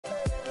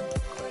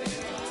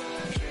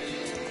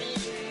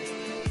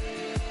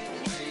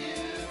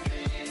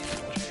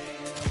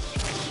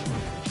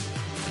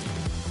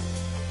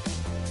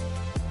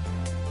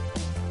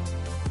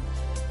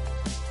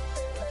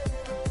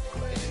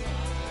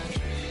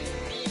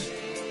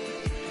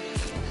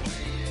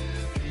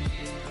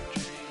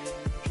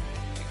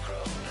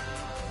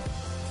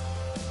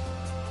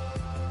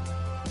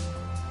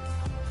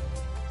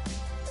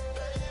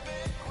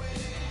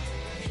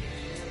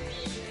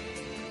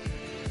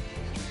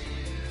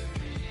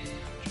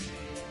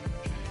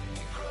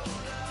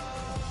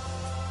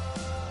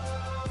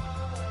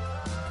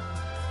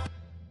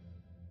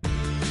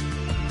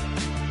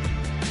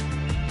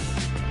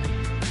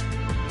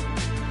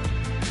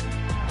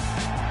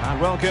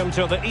Welcome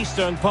to the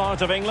eastern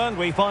part of England.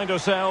 We find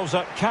ourselves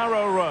at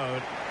Carrow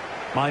Road.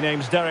 My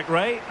name's Derek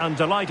Ray, and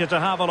delighted to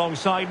have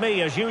alongside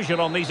me, as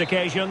usual on these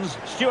occasions,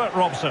 Stuart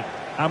Robson.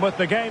 And with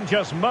the game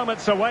just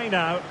moments away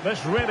now,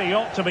 this really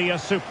ought to be a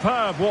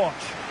superb watch.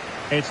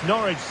 It's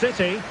Norwich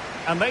City,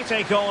 and they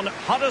take on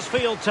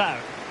Huddersfield Town.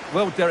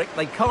 Well, Derek,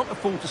 they can't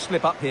afford to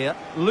slip up here,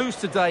 lose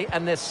today,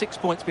 and they're 6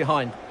 points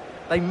behind.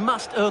 They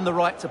must earn the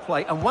right to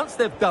play, and once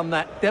they've done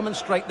that,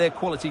 demonstrate their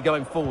quality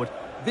going forward.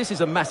 This is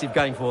a massive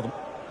game for them.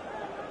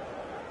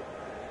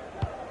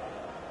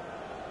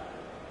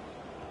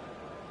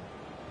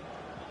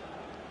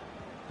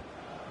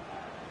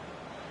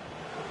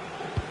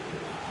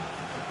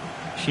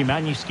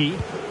 Szymański.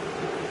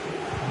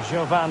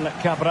 Jovan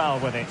Cabral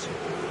with it.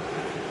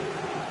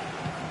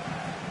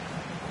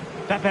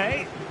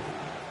 Pepe.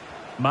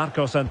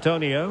 Marcos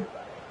Antonio.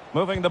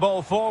 Moving the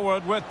ball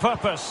forward with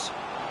purpose.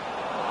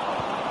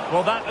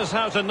 Well, that is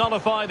how to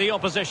nullify the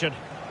opposition.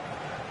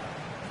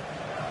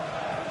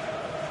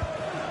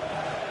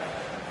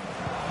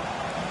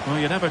 Well,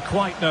 you never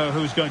quite know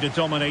who's going to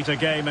dominate a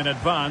game in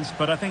advance,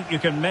 but I think you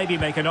can maybe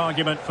make an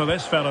argument for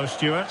this fellow,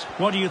 Stuart.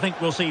 What do you think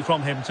we'll see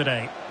from him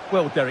today?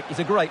 Well, Derek, he's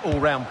a great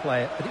all-round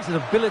player, but it's his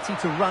ability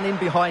to run in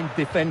behind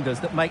defenders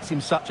that makes him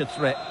such a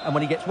threat. And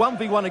when he gets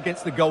 1v1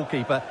 against the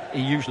goalkeeper,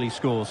 he usually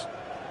scores.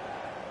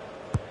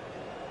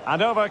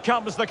 And over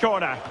comes the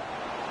corner.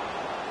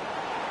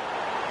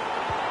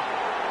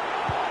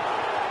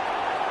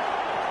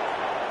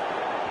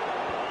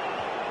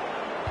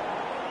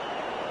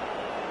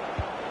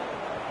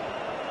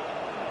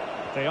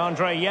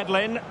 DeAndre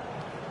Yedlin.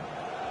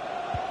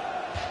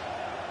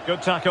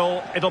 Good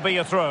tackle. It'll be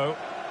a throw.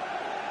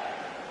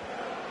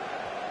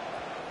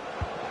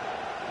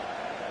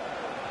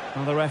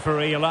 Well, the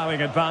referee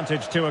allowing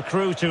advantage to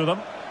accrue to them.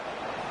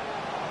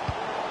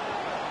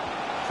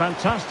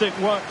 Fantastic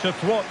work to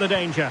thwart the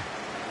danger.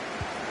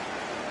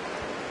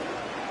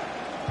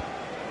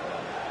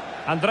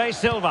 Andre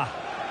Silva.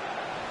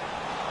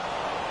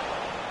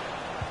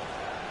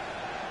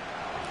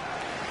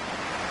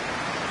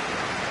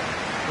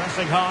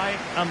 Pressing high,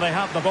 and they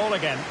have the ball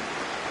again.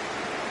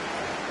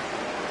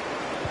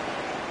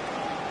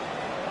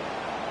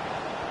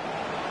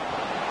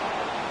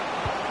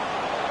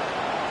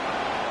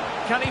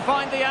 Can he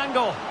find the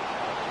angle?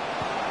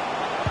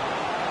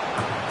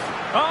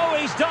 Oh,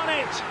 he's done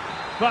it!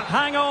 But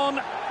hang on,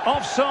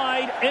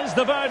 offside is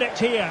the verdict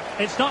here.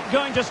 It's not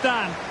going to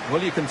stand.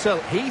 Well, you can tell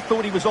he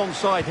thought he was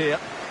onside here,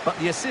 but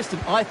the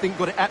assistant, I think,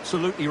 got it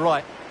absolutely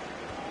right.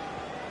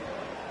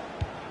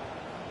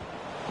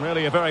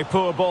 Really a very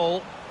poor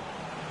ball.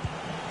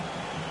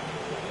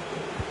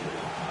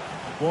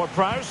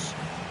 Ward-Prowse.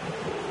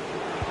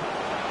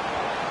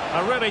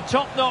 A really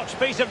top-notch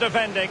piece of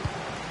defending.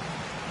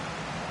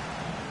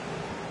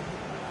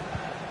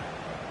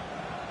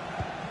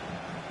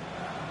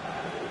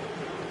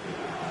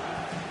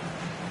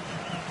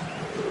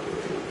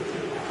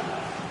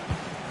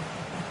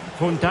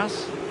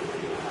 Puntas.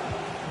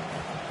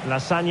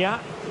 Lasagna.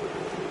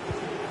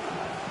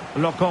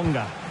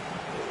 Lokonga.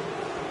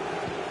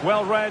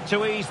 Well read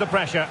to ease the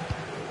pressure.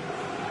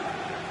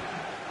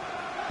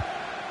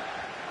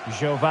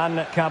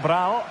 Jovan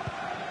Cabral.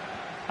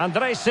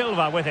 Andre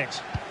Silva with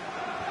it.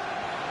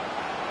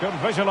 Good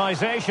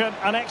visualisation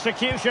and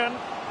execution.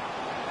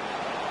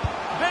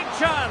 Big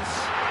chance.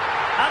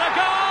 And a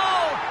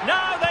goal!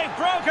 Now they've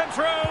broken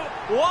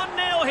through.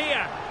 1-0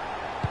 here.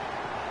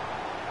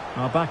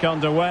 Well, back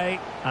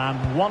underway, and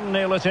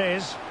 1-0 it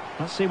is.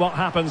 Let's see what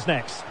happens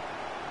next.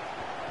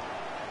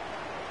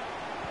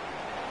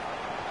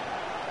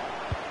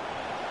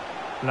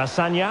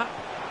 Lasagna.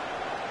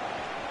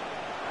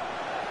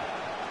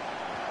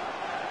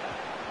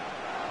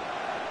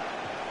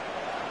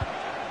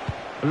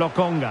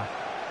 Lokonga.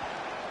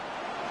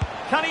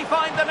 Can he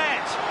find the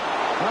net?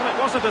 Well,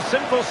 it wasn't a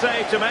simple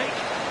save to make.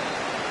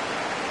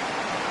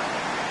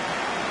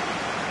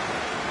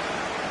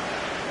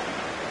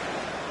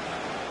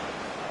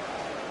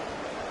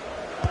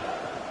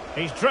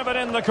 He's driven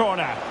in the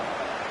corner.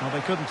 Well, they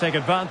couldn't take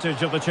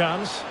advantage of the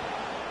chance.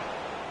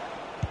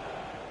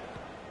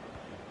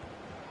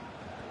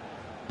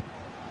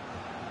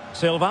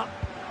 Silva.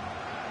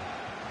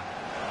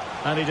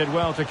 And he did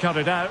well to cut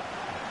it out.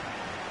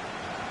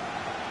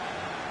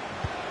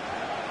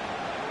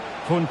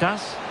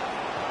 Puntas.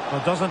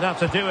 Well, doesn't have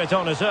to do it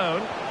on his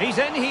own. He's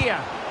in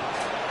here.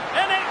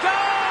 And it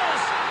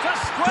goes! To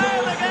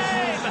square the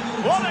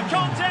game! What a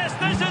contest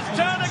this is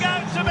turning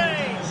out to be!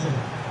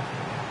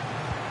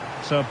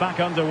 So back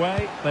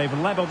underway, they've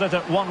levelled it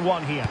at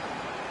 1-1 here.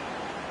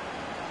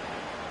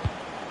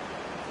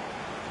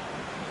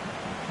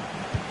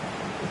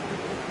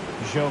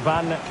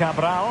 Jovan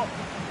Cabral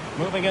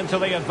moving into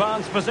the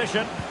advanced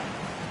position.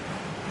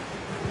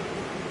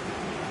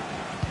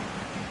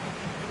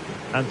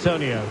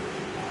 Antonio.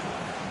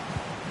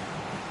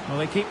 Well,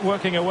 they keep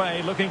working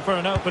away, looking for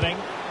an opening.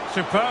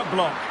 Superb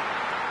block.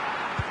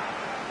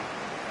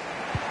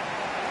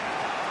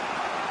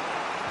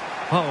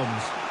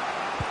 Holmes.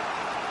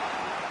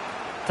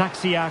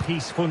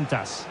 Taxiarchis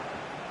Funtas.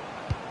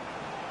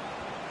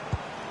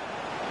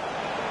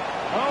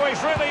 Oh,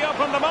 he's really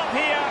opened them up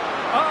here.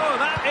 Oh,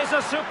 that is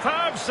a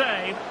superb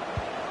save.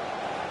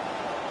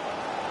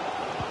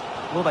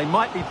 Well, they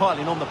might be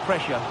piling on the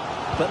pressure,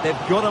 but they've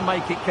got to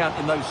make it count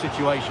in those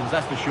situations,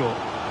 that's for sure.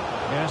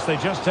 Yes, they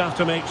just have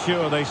to make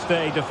sure they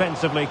stay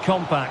defensively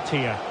compact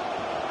here.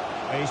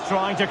 He's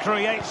trying to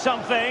create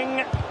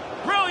something.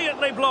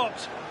 Brilliantly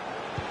blocked.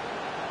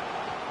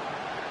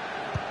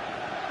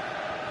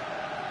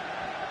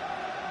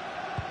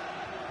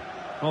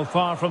 Well,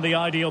 far from the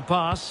ideal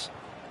pass.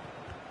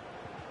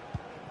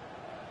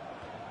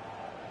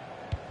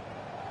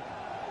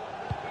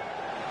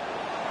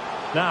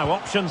 Now,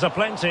 options are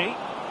plenty.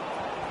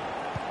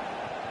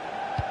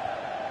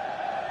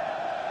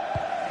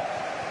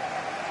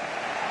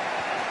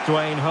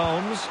 Dwayne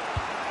Holmes.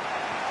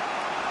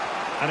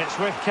 And it's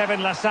with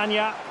Kevin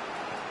Lasagna.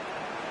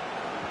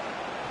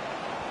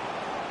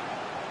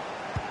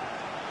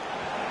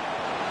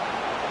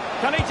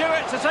 Can he do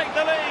it to take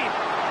the lead?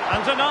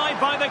 And denied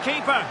by the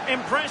keeper.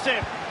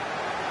 Impressive.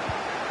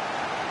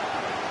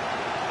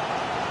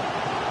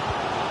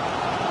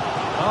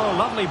 Oh,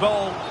 lovely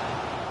ball.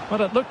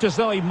 Well, it looked as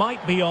though he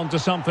might be onto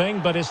something,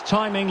 but his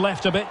timing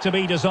left a bit to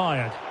be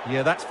desired.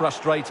 Yeah, that's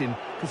frustrating,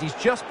 because he's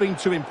just been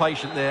too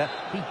impatient there.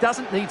 He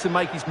doesn't need to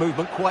make his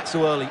movement quite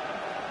so early.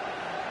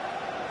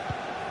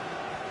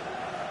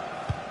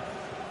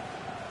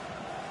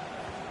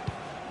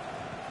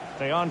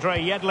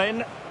 DeAndre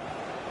Yedlin.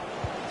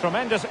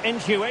 Tremendous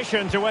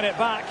intuition to win it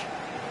back.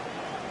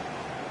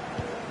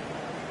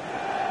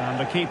 And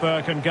the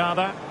keeper can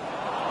gather.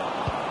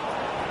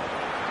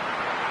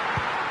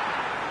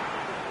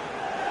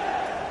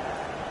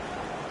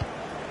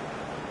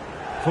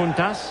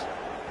 Funtas.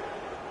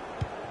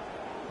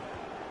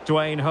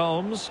 Dwayne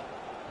Holmes.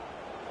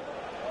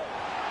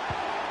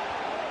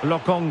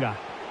 Lokonga.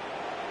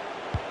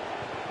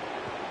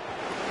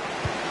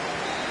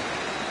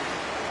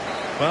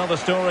 Well, the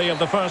story of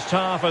the first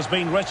half has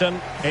been written.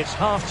 It's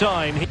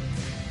half-time.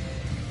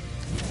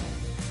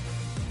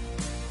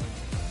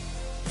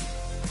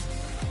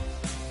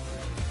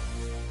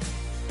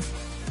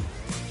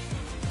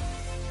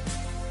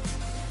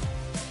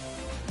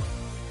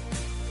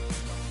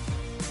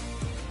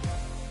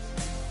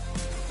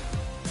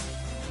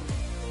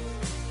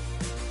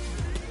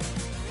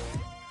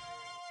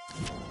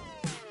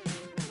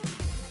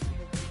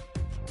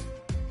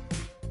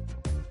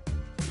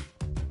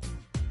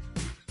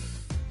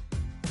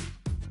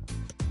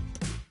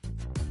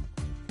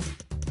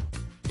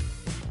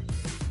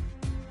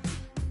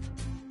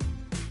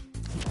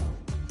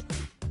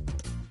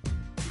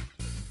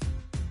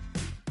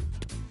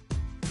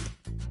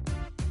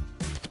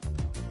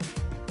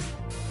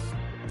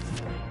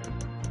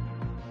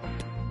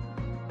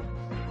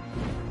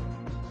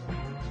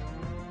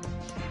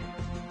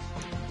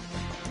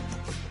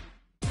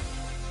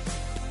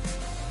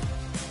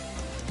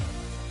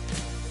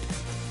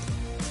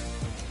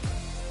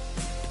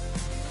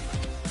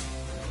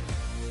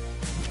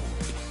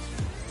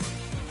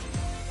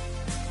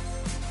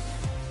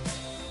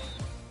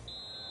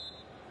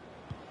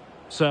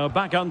 So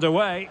back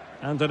underway,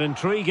 and an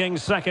intriguing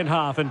second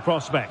half in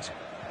prospect.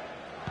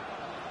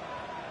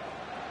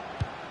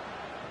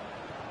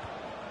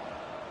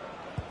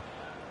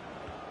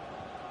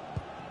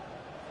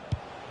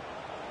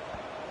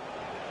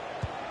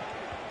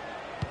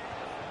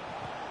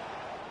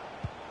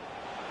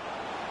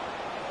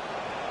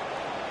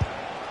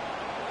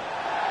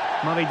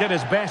 Well, he did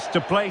his best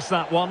to place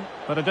that one,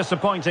 but a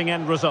disappointing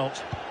end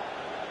result.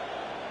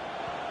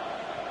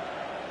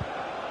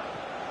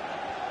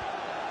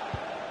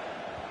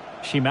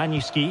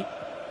 Szymanski.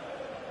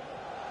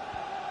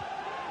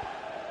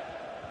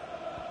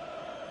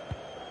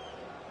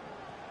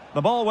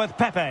 The ball with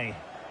Pepe.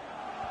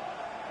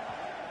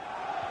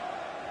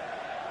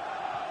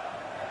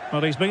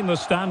 Well, he's been the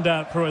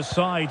standout for his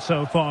side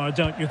so far,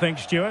 don't you think,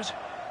 Stuart?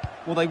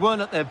 Well, they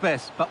weren't at their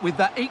best, but with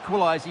that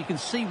equaliser, you can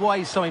see why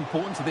he's so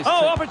important to this team.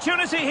 Oh,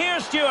 opportunity here,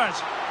 Stuart.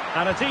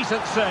 And a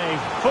decent save.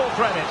 Full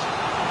credit.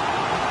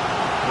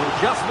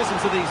 Well, just listen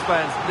to these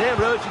fans. They're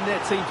urging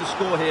their team to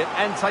score here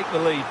and take the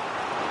lead.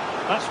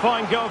 That's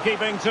fine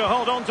goalkeeping to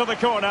hold on to the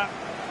corner.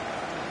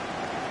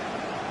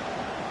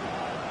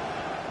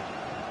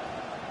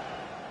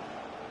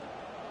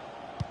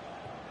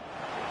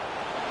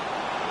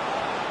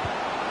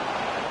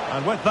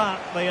 And with that,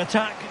 the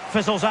attack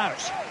fizzles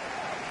out.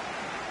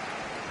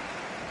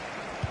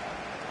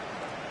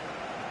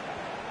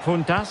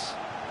 Funtas.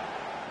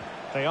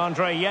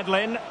 DeAndre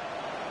Yedlin.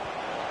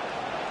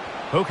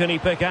 Who can he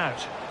pick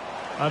out?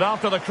 And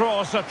after the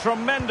cross, a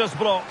tremendous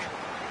block.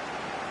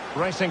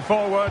 Racing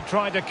forward,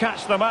 trying to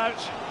catch them out.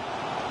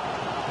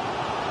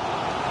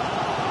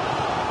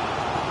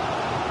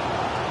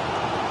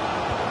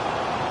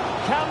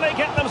 Can they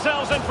get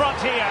themselves in front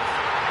here?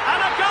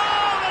 And a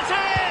goal it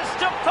is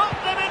to put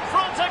them in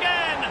front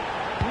again.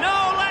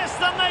 No less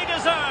than they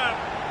deserve.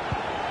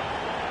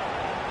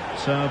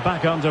 So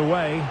back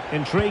underway.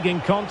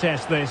 Intriguing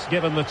contest this,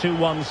 given the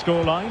 2-1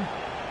 scoreline.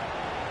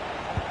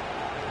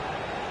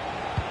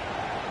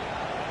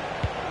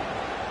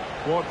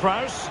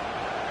 Ward-Prowse.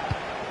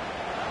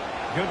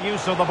 Good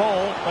use of the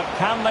ball, but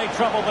can they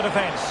trouble the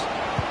defence?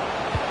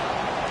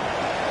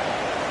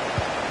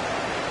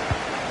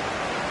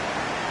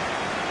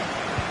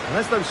 And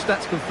as those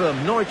stats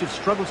confirm, Norwich have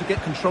struggled to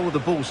get control of the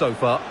ball so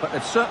far, but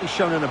they've certainly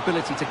shown an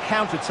ability to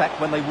counter-attack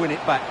when they win it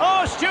back.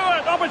 Oh,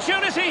 Stewart,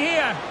 opportunity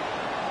here.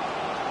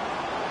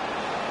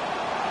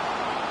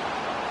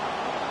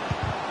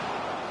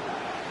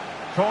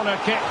 Corner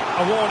kick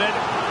awarded.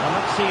 And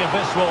let's see if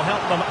this will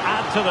help them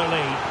add to their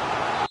lead.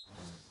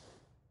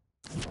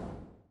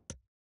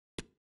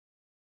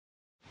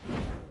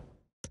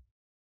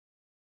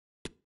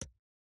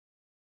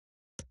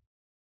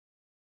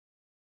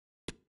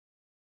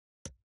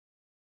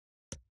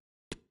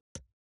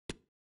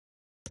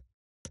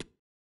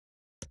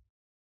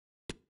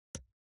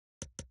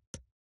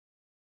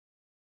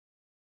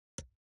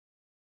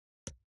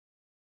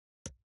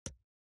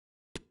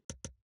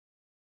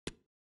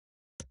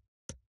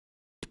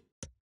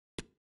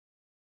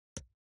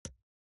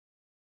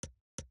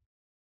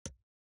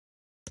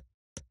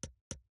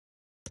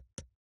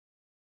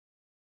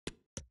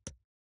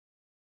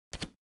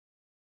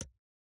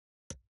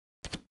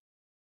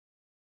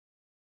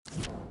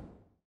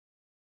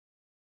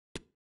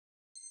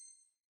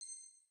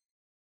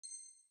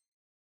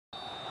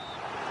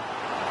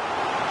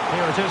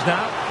 Here it is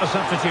now, a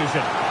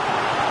substitution.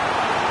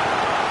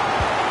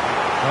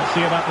 Let's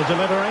see about the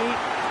delivery.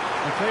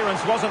 The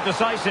clearance wasn't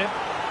decisive.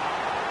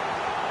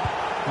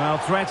 Well,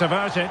 threat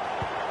averted.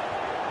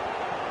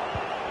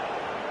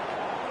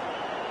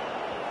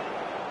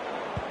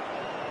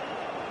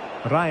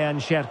 Ryan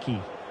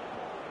Cherki.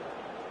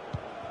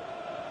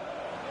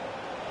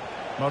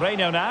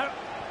 Moreno now.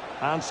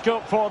 And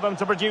scope for them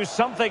to produce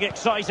something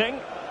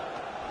exciting.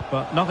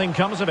 But nothing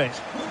comes of it.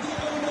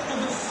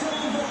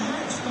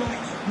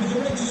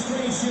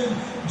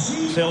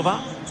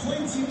 Silva.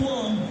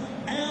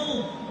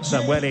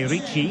 Samuele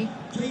Ricci.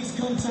 Please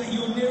contact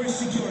your nearest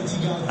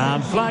security guard.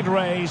 And flag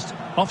raised,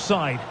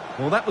 offside.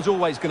 Well, that was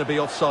always going to be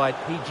offside.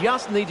 He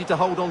just needed to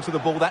hold on to the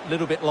ball that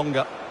little bit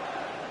longer.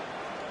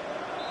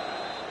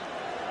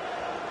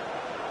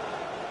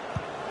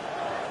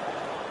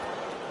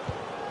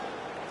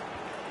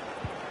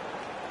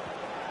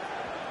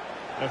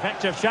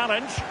 Effective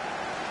challenge.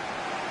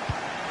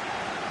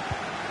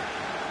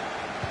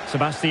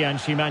 Sebastian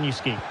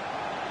Szymański.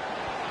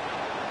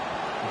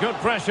 Good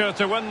pressure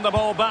to win the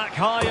ball back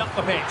high up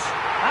the pitch.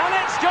 And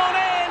it's gone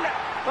in!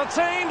 The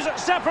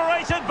team's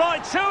separated by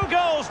 2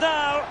 goals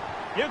now.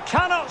 You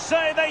cannot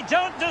say they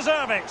don't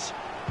deserve it.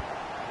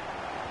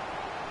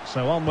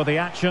 So on with the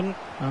action,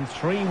 and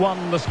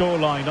 3-1 the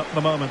scoreline at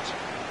the moment.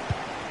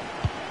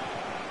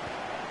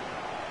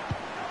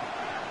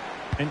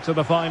 Into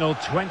the final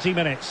 20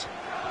 minutes.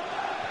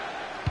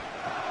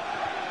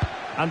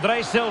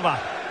 Andre Silva.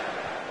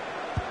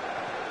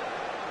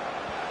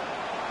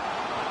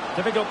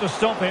 Difficult to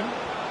stop him.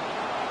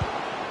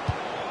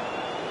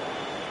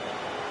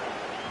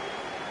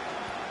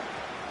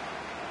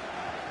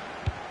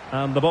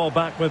 And the ball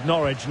back with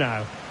Norwich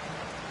now.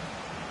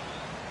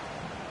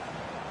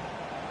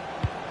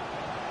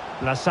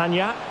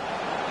 Lasagna.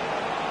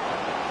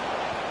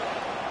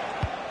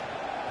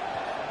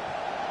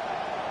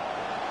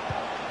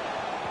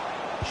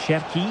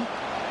 Cherki.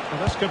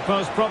 Well, this could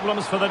pose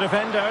problems for the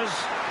defenders.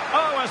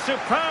 Oh, a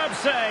superb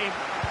save.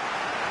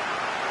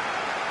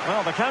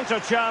 Well, the counter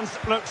chance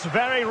looks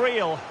very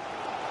real.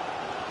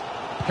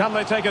 Can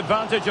they take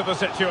advantage of the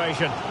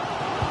situation?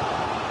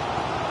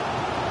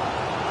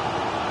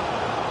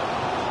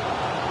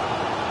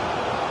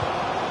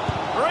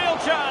 Real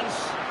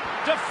chance.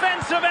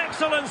 Defensive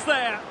excellence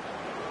there.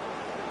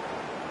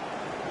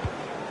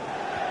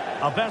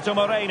 Alberto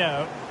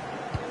Moreno.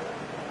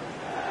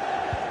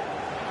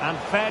 And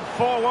fed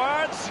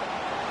forwards.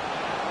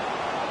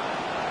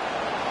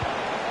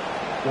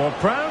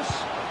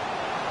 Ward-Prowse.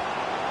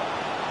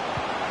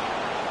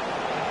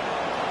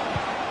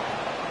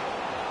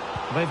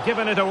 They've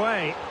given it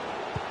away.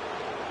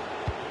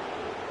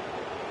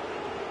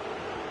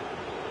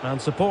 And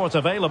support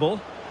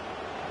available.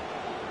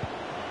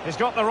 He's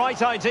got the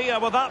right idea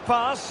with that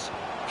pass.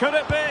 Could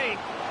it be?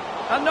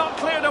 And not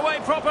cleared away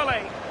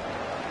properly.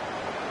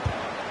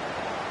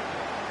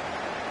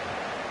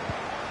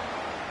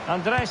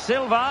 Andre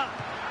Silva.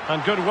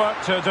 And good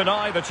work to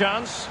deny the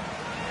chance.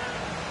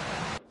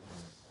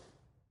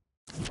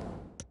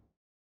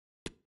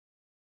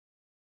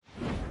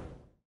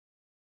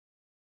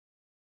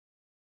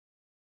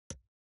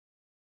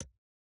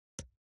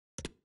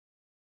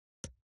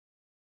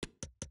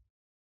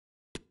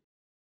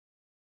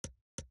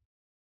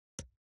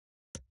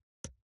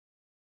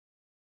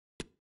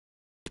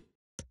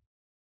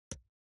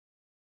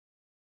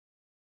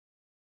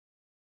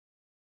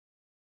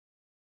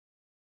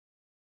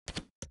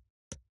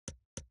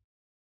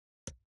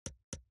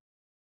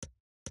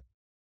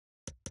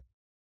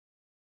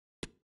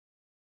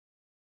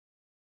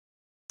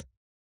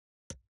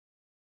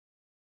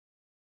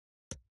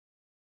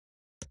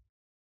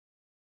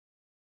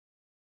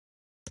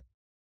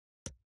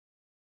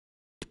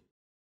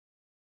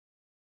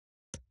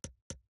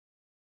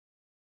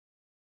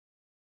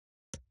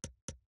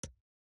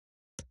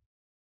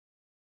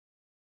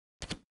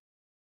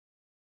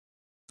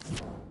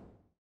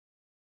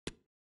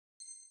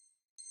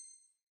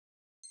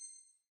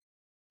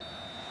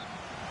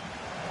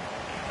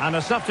 And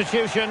a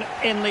substitution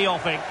in the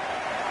offing.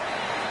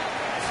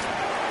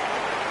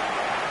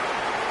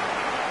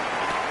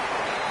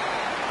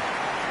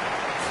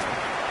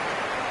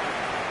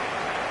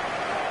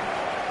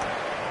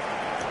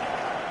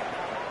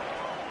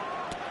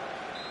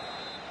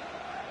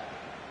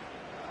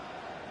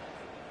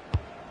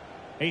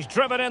 He's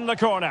driven in the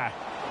corner.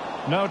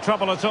 No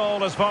trouble at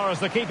all as far as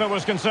the keeper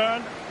was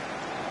concerned.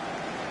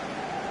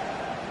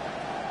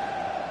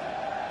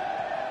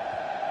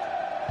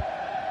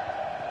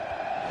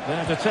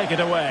 There to take it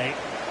away.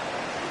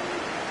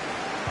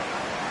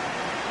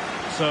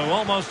 So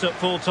almost at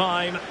full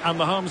time, and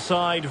the home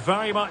side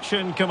very much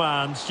in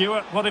command.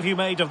 Stuart, what have you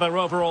made of their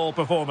overall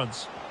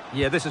performance?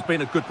 Yeah, this has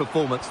been a good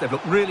performance. They've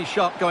looked really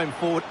sharp going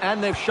forward,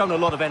 and they've shown a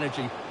lot of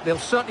energy. They'll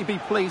certainly be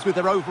pleased with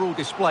their overall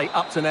display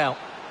up to now.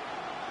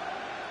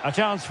 A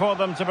chance for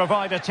them to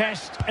provide a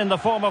test in the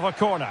form of a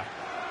corner.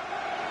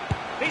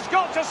 He's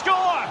got to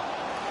score!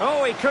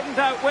 Oh, he couldn't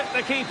outwit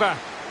the keeper.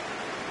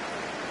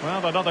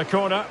 Well, another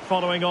corner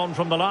following on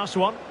from the last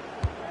one.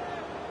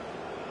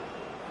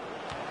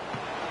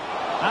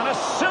 And a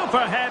super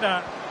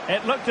header.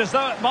 It looked as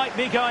though it might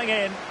be going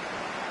in.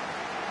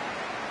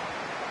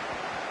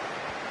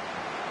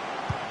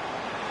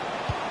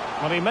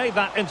 Well, he made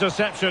that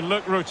interception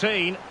look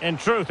routine. In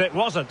truth, it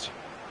wasn't.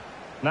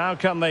 Now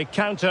can they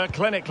counter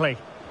clinically?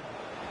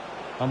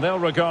 And they'll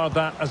regard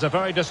that as a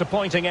very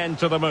disappointing end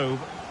to the move.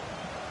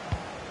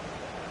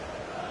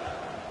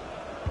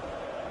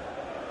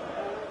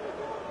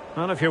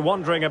 Well, if you're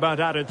wondering about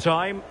added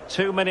time,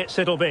 2 minutes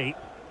it'll be.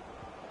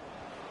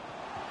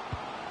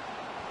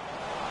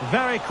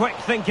 Very quick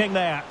thinking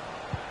there.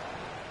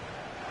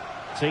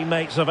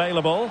 Teammates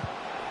available.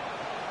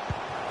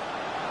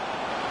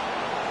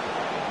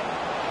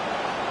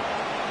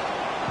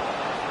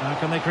 Now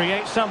can they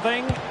create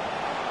something?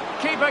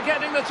 Keeper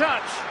getting the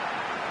touch.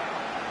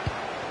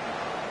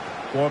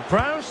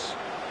 Ward-Prowse.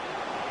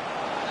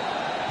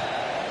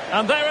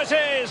 And there it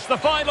is, the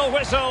final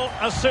whistle.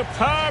 A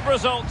superb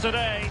result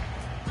today.